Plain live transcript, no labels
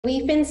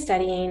We've been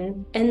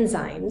studying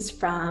enzymes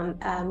from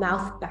a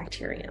mouth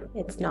bacterium.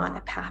 It's not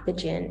a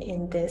pathogen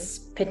in this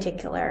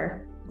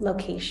particular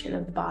location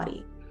of the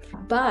body.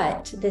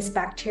 But this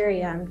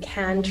bacterium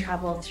can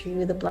travel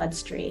through the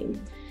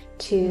bloodstream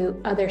to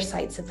other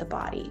sites of the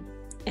body.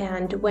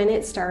 And when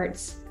it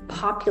starts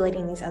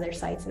populating these other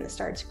sites and it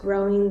starts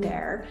growing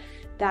there,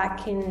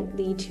 that can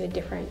lead to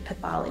different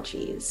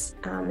pathologies.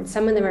 And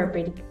some of them are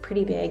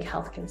pretty big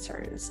health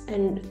concerns.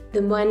 And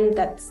the one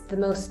that's the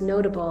most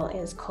notable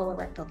is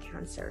colorectal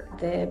cancer.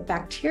 The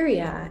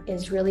bacteria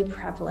is really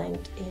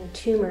prevalent in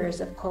tumors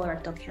of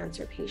colorectal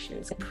cancer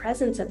patients. The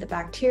presence of the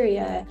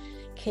bacteria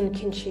can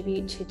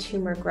contribute to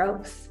tumor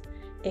growth.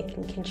 It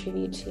can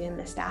contribute to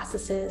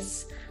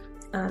metastasis.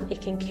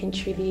 It can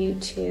contribute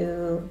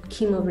to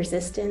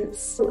chemoresistance.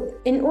 So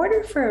in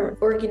order for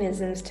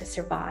organisms to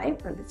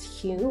survive, whether it's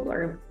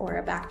human or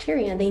a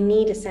bacteria, they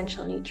need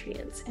essential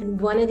nutrients.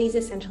 And one of these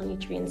essential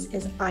nutrients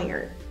is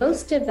iron.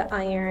 Most of the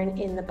iron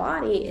in the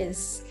body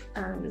is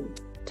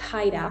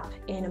tied up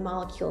in a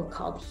molecule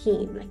called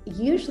heme.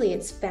 Usually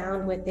it's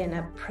found within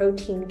a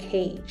protein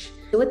cage.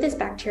 So what this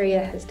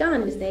bacteria has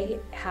done is they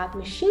have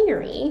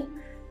machinery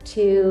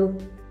to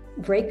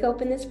break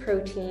open this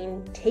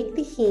protein, take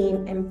the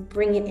heme, and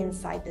bring it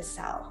inside the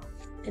cell.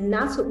 And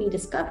that's what we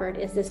discovered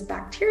is this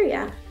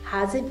bacteria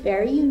has a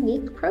very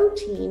unique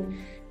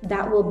protein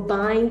that will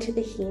bind to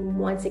the heme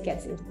once it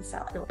gets into the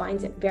cell, and it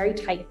binds it very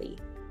tightly.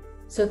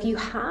 So if you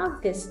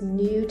have this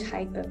new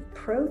type of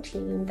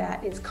protein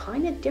that is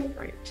kind of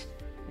different,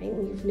 right?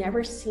 We've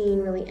never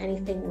seen really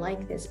anything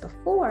like this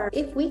before.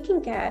 If we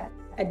can get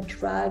a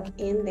drug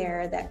in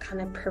there that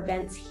kind of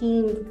prevents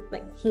heme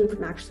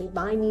from actually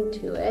binding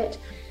to it,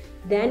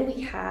 then we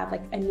have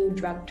like a new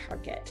drug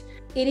target.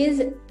 It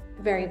is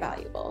very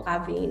valuable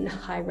having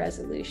high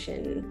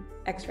resolution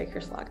X-ray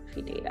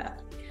crystallography data.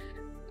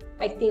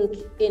 I think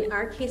in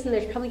our case, and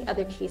there's probably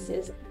other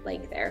cases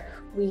like there,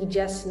 we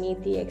just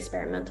need the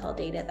experimental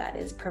data that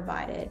is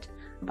provided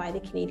by the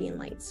Canadian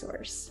Light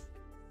Source.